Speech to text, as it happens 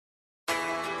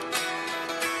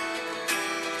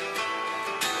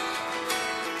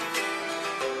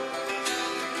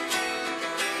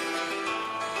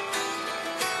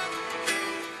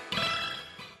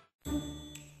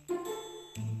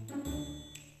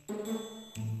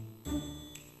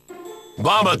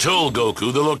Baba told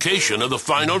Goku the location of the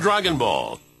final Dragon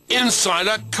Ball. Inside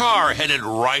a car headed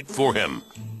right for him.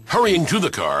 Hurrying to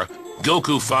the car,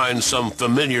 Goku finds some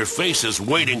familiar faces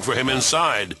waiting for him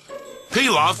inside.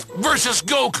 Pilaf versus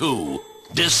Goku!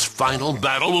 This final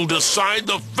battle will decide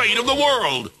the fate of the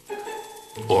world!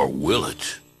 Or will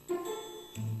it?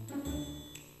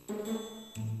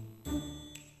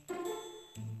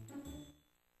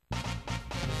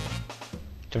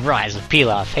 The Rise of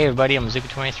Pilaf. Hey everybody, I'm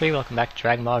Zuka23. Welcome back to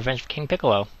Dragon Ball Revenge of King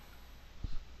Piccolo.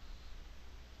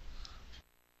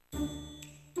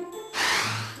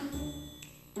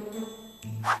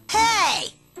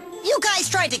 Hey! You guys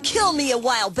tried to kill me a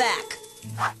while back!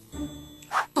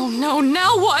 Oh no,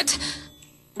 now what?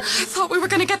 I thought we were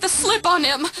gonna get the slip on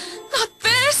him. Not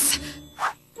this!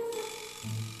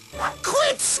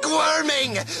 Quit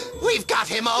squirming! We've got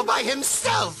him all by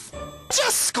himself!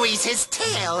 Just squeeze his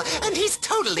tail, and he's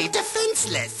totally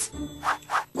defenseless!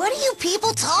 What are you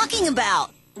people talking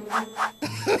about?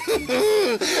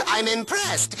 I'm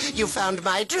impressed. You found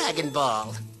my Dragon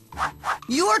Ball.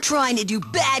 You're trying to do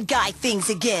bad guy things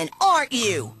again, aren't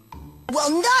you? Well,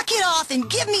 knock it off and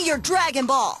give me your Dragon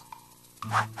Ball!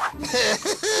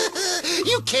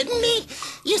 You kidding me?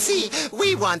 You see,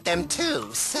 we want them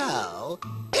too, so...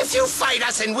 If you fight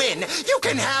us and win, you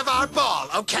can have our ball,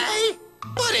 okay?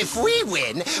 But if we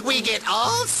win, we get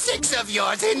all 6 of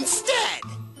yours instead!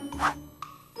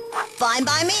 Fine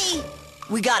by me.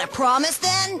 We got a promise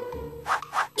then?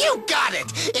 You got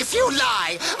it! If you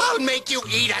lie, I'll make you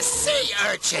eat a sea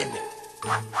urchin!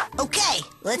 Okay,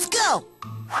 let's go.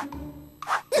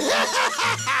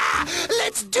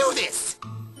 Let's do this!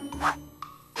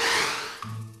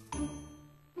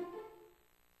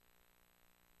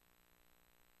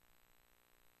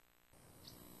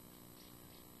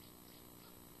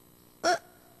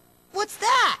 What's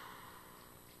that?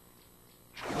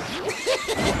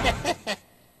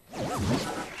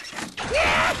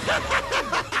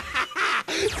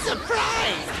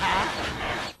 Surprise, huh?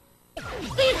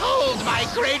 Behold my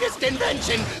greatest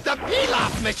invention, the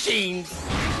Pilaf Machines!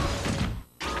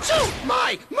 Shu,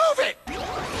 Mai, move it!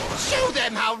 Show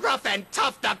them how rough and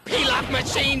tough the Pilaf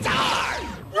Machines are!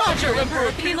 Roger,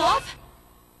 Emperor Pilaf!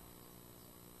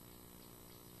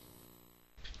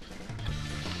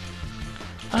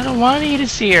 I don't want to eat a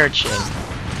sea urchin.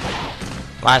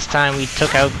 Last time we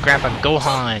took out Grandpa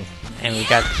Gohan, and we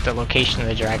got the location of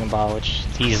the Dragon Ball, which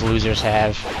these losers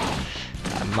have.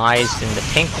 Mai's in the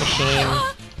pink machine,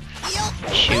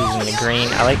 Shu's in the green.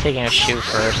 I like taking a Shu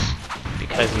first,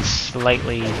 because he's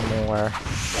slightly more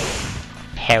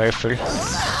powerful. He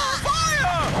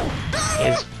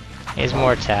has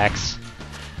more attacks.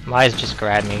 Mai's just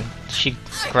grabbed me. She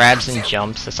grabs and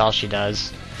jumps, that's all she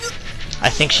does. I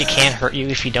think she can't hurt you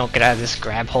if you don't get out of this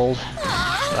grab hold,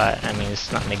 but I mean, it's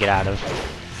nothing to get out of.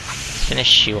 Let's finish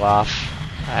Shu off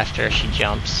after she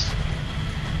jumps.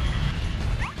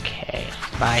 Okay,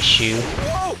 bye Shu.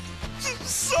 Whoa!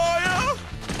 Sire!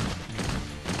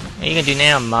 What are you gonna do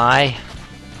now, Mai?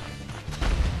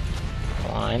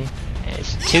 1, and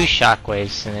it's 2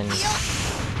 shockwaves, and then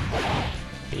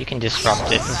you can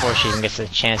disrupt it before she even gets a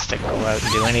chance to go out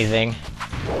and do anything.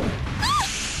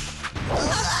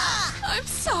 I'm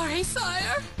sorry,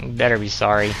 sire. You better be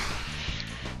sorry.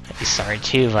 I'd be sorry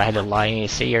too if I had to lie in a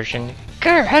sea urchin.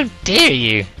 Grr, how dare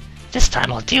you! This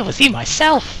time I'll deal with you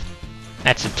myself!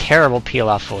 That's a terrible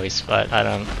Pilaf voice, but I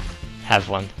don't have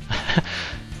one.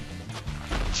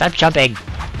 Stop jumping!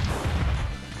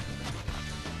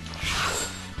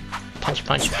 Punch,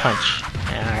 punch, punch.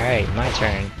 Alright, my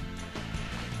turn.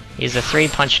 Use a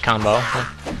 3-punch combo.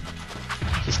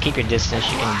 Just keep your distance,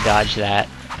 you can dodge that.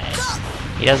 And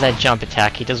he does that jump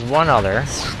attack, he does one other.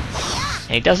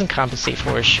 And he doesn't compensate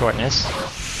for his shortness.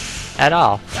 At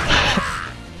all.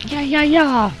 Yeah! What are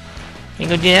you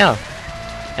gonna do now?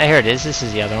 Oh, here it is, this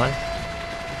is the other one.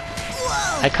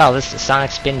 I call this the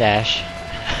Sonic Spin Dash.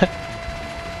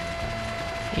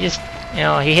 He just, you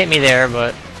know, he hit me there,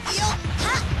 but...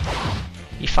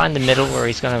 You find the middle where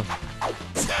he's gonna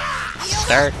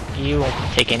start, you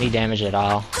won't take any damage at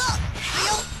all.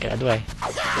 Get out of the way.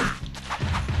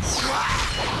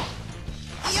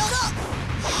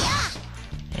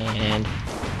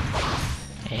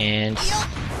 And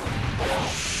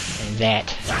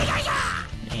that.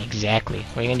 Exactly.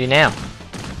 What are you gonna do now?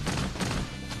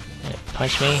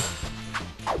 Punch me?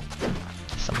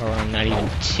 Somewhere around not even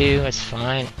 2, that's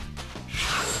fine.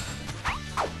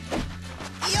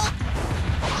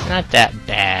 It's not that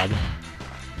bad.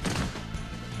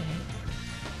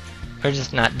 We're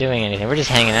just not doing anything, we're just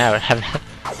hanging out. I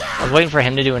was waiting for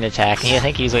him to do an attack, and I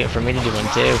think he was waiting for me to do one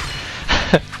too.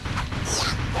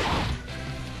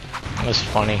 It was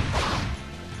funny.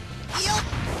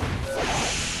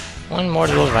 One more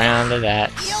little round of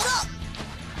that.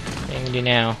 What are you gonna do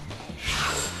now?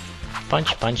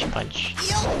 Punch, punch, punch.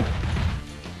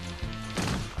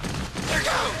 There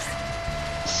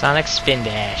goes. Sonic Spin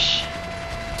Dash.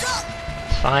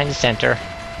 Find center,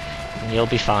 and you'll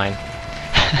be fine.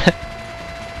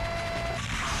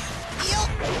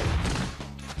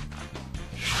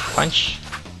 Punch.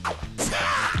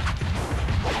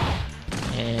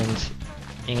 And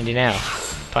you can do now.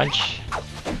 Punch.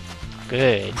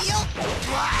 Good.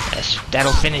 Yes,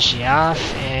 that'll finish you off,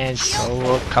 and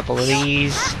so a couple of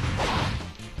these.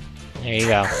 There you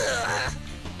go.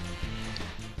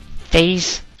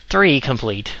 Phase 3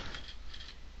 complete.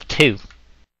 2.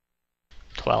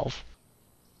 12.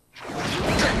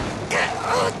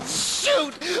 Oh,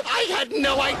 shoot! I had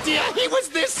no idea he was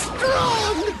this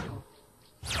strong!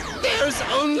 There's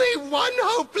only one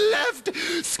hope left!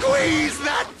 Squeeze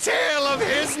that tail of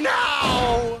his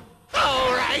now!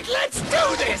 Alright, let's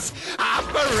do this!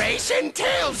 Operation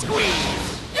Tail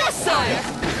Squeeze! Yes, sire!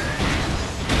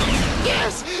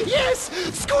 Yes, yes!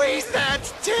 Squeeze that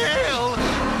tail!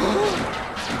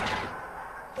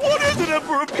 What is it,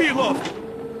 Emperor Pilaf?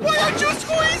 Why aren't you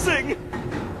squeezing?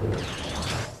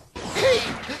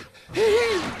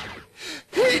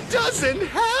 He doesn't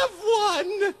have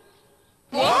one!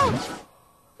 What?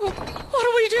 What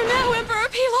do we do now, Emperor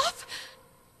Pilaf?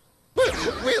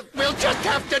 We'll just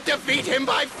have to defeat him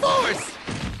by force!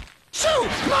 Shu,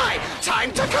 Mai,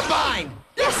 time to combine!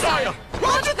 Yes, sire!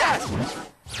 Roger that!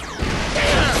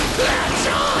 Latch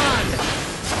on!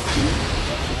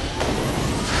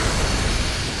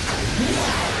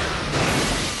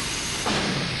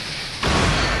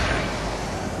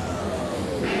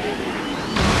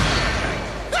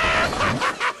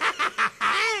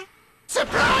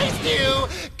 Surprised you?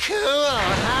 Cool,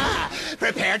 huh?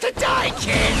 Prepare to die,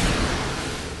 kid!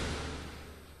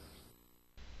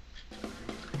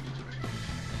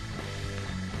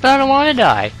 But I don't want to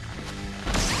die.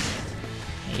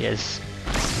 He has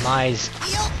Mai's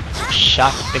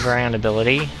shock the ground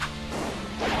ability.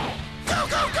 Go,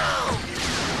 go, go!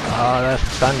 Oh, the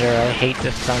thunder. I hate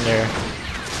the thunder.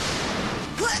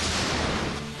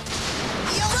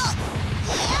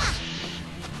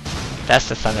 That's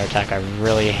the thunder attack I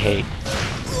really hate.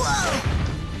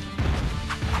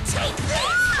 Take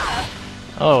this!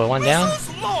 Oh, one down?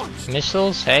 Missiles launched!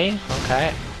 Missiles? Hey?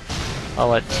 Okay. I'll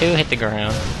let 2 hit the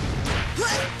ground.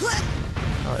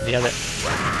 Oh, the other...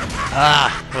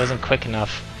 Ah! It wasn't quick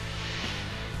enough.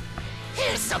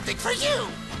 Here's something for you!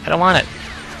 I don't want it.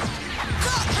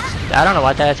 I don't know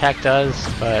what that attack does,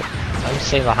 but I'm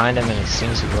staying behind him and it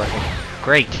seems to be working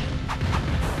great.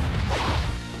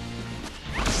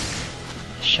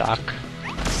 Shock.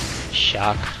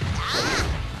 Shock.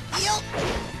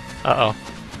 Uh-oh.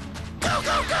 Go,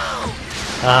 go, go!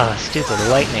 Ah, stupid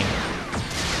lightning.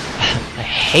 I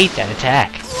hate that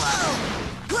attack.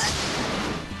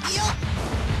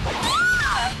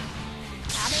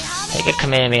 Take a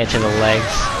Kamehameha to the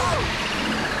legs.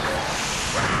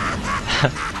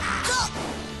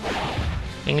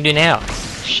 What you can do now?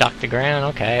 Shock the ground,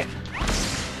 okay.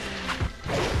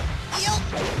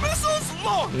 Missiles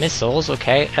launched! Missiles,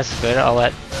 okay, that's good. I'll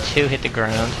let 2 hit the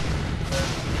ground.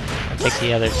 I'll take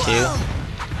the other 2.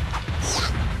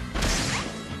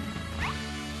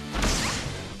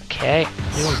 Okay,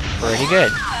 doing pretty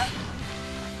good.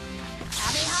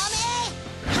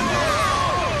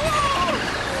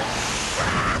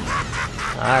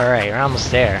 Alright, we're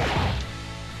almost there.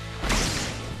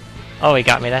 Oh, he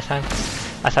got me that time?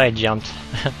 I thought I jumped.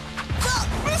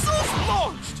 Missiles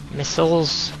launched!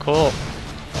 Missiles, cool.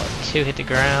 2 hit the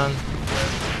ground.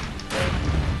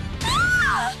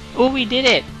 Oh, we did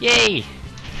it! Yay!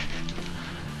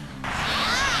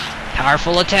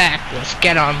 Powerful attack! Let's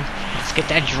get him! Let's get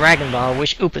that Dragon Ball!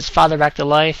 Wish Oopa's father back to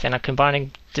life, and I'm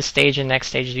combining this stage and next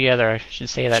stage together. I should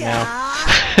say that now.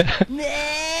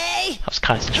 I was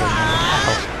concentrating on the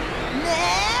battle.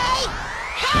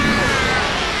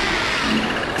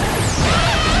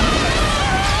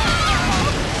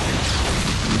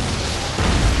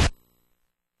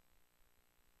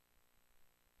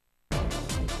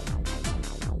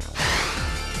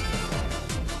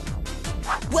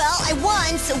 Well, I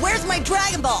won, so where's my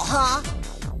Dragon Ball, huh?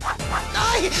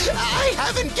 I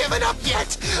haven't given up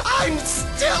yet! I'm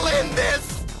still in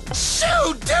this!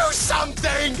 Shu, do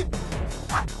something!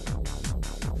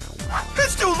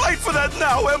 It's too late for that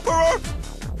now, Emperor!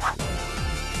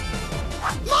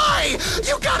 Mai!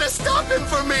 You gotta stop him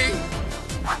for me!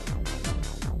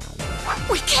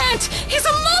 We can't! He's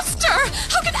a monster!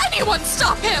 How can anyone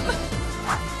stop him?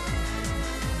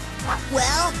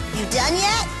 Well, you done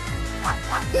yet?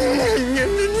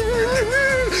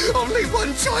 Only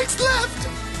one choice left!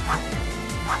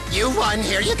 You won,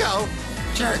 here you go.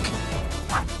 Jerk.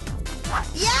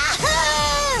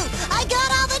 Yahoo! I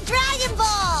got all the Dragon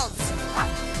Balls!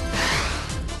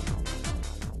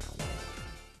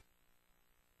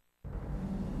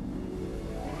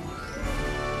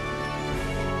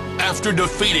 After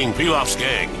defeating Pilaf's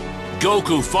gang,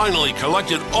 Goku finally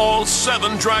collected all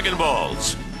 7 Dragon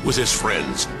Balls. With his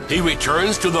friends, he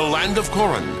returns to the land of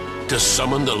Korin to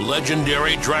summon the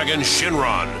legendary dragon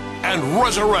Shenron and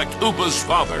resurrect Upa's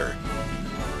father.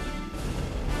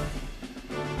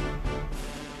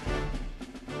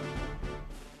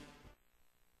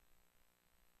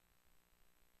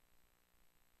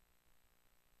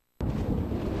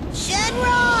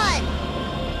 Shenron!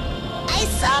 I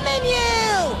summon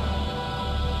you!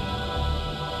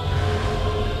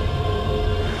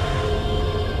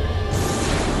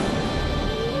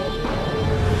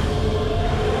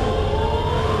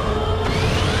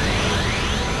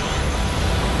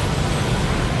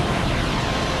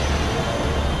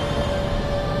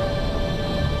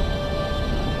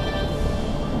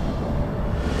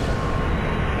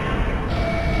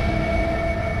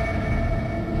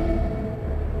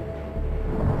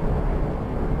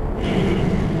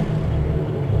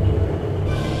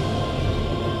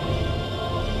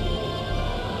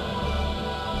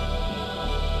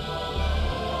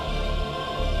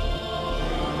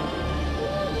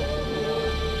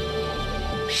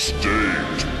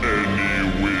 State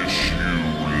any wish you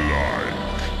like,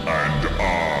 and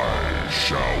I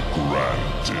shall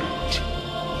grant it.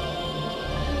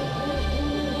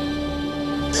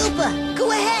 Upa, go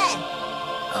ahead!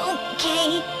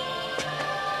 Okay.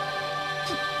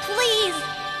 Please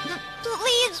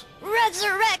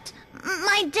resurrect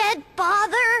my dead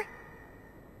father?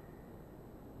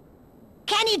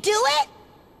 Can you do it?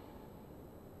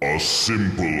 A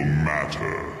simple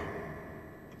matter.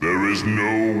 There is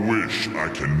no wish I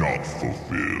cannot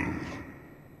fulfill.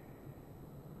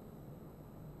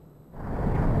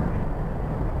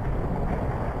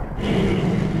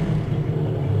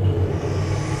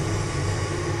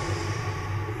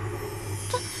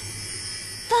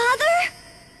 Father?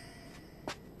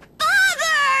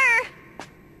 Father!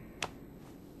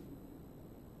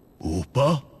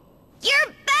 Upa?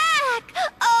 You're back!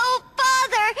 Oh,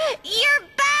 Father, you're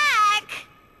back!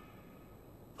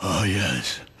 Ah,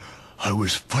 yes. I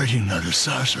was fighting that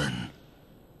assassin.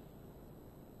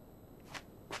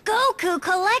 Goku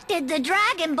collected the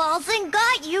Dragon Balls and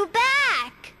got you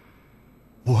back!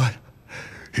 What?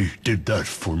 He did that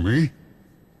for me?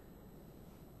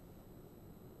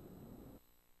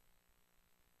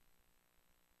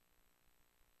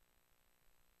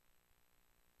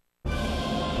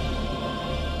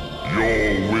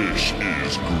 Your wish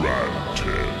is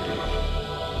granted.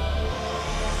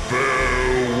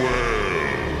 Farewell.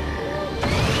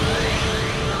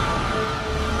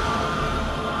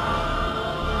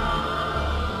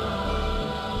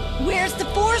 Where's the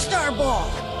 4-star ball?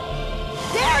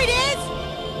 There it is!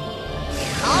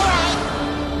 All right.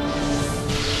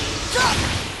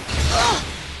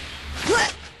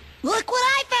 Look what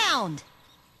I found!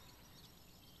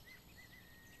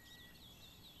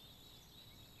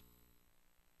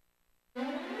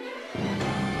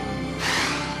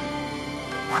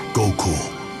 Goku,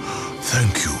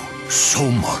 thank you so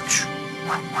much.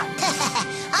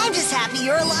 I'm just happy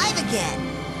you're alive again.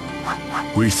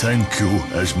 We thank you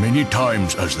as many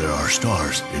times as there are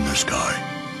stars in the sky.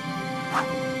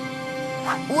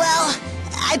 Well,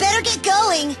 I better get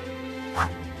going.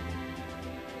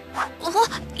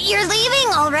 You're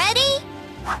leaving already?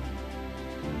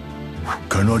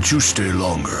 Cannot you stay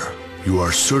longer? You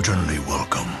are certainly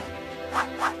welcome.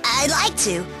 I'd like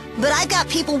to, but I've got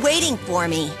people waiting for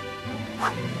me.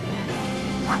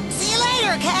 See you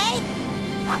later, okay?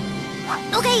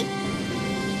 Okay.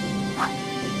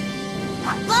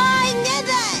 Flying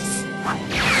Nimbus!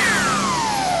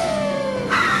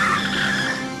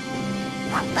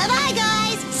 Bye-bye,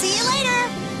 guys! See you later!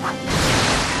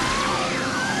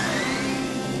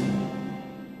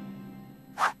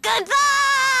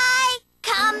 Goodbye!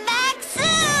 Come back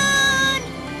soon!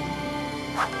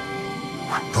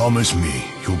 Promise me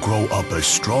you'll grow up as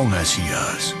strong as he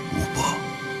has, Upa.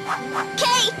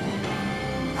 Okay!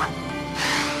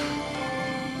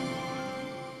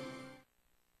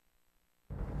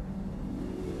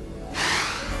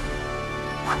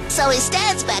 So his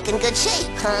dad's back in good shape,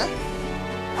 huh?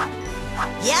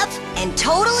 Yep, and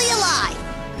totally alive.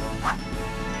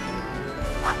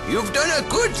 You've done a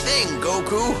good thing,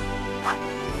 Goku.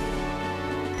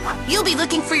 You'll be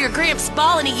looking for your Gramps'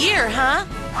 ball in a year, huh?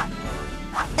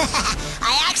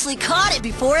 I actually caught it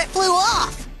before it flew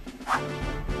off.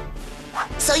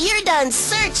 So you're done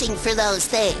searching for those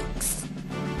things?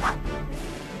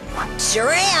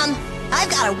 Sure am. I've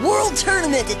got a world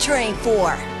tournament to train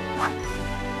for.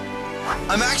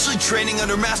 I'm actually training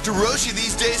under Master Roshi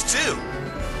these days, too.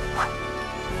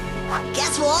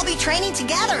 Guess we'll all be training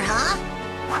together, huh?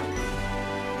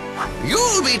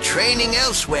 You'll be training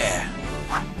elsewhere.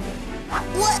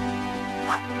 What?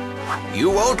 You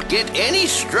won't get any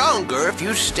stronger if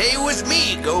you stay with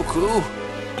me, Goku.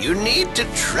 You need to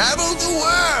travel the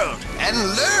world and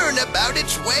learn about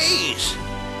its ways.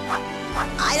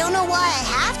 I don't know why I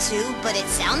have to, but it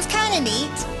sounds kind of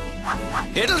neat.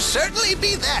 It'll certainly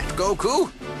be that, Goku.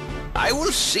 I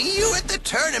will see you at the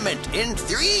tournament in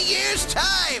 3 years'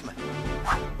 time.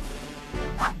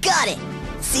 Got it.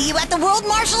 See you at the World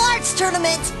Martial Arts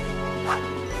Tournament.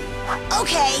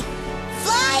 Okay.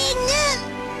 Flying Nim...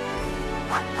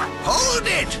 Hold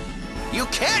it! You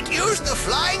can't use the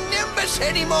flying Nimbus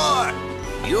anymore!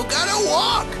 You gotta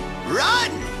walk,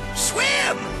 run,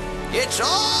 swim! It's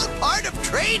all part of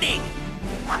training!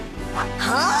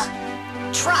 Huh?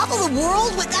 Travel the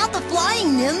world without the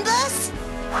flying Nimbus?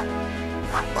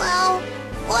 Well,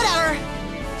 whatever.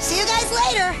 See you guys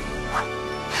later.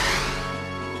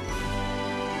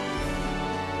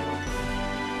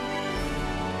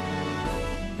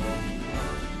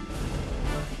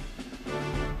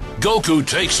 Goku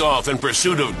takes off in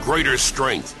pursuit of greater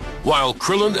strength, while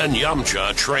Krillin and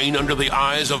Yamcha train under the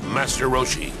eyes of Master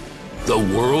Roshi. The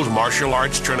World Martial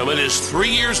Arts Tournament is 3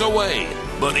 years away,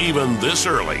 but even this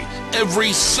early,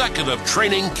 every second of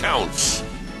training counts.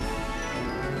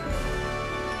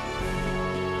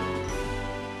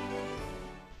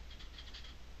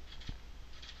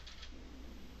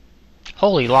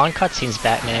 Holy long cutscenes,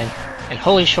 Batman. And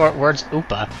holy short words,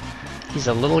 Oopa. He's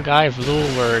a little guy of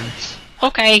little words.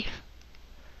 Okay.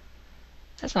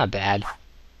 That's not bad.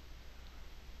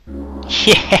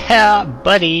 Yeah,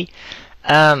 buddy.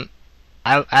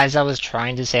 As I was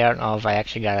trying to say, I don't know if I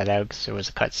actually got it out because there was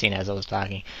a cutscene as I was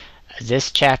talking.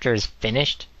 This chapter is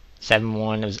finished.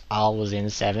 7-1 was in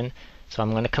 7. So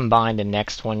I'm going to combine the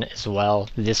next one as well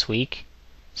this week.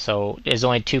 So there's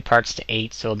only 2 parts to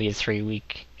 8, so it'll be a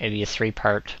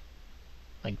 3-part,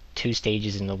 like 2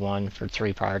 stages into 1 for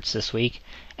 3 parts this week.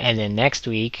 And then next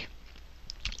week,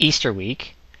 Easter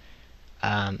week,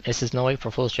 this is no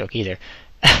April Fool's joke either.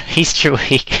 Easter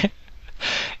week,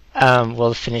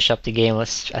 we'll finish up the game. I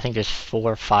think there's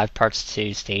 4 or 5 parts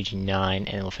to stage 9,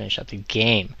 and we'll finish up the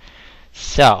game.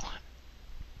 So,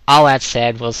 all that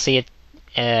said, we'll see it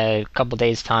a couple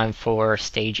days time for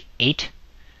stage 8.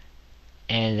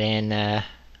 And then,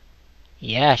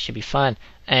 yeah, it should be fun.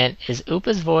 And is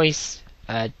Oopa's voice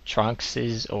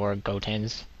Trunks's or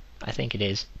Goten's? I think it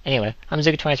is. Anyway, I'm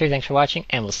Zuka23, thanks for watching,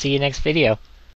 and we'll see you next video.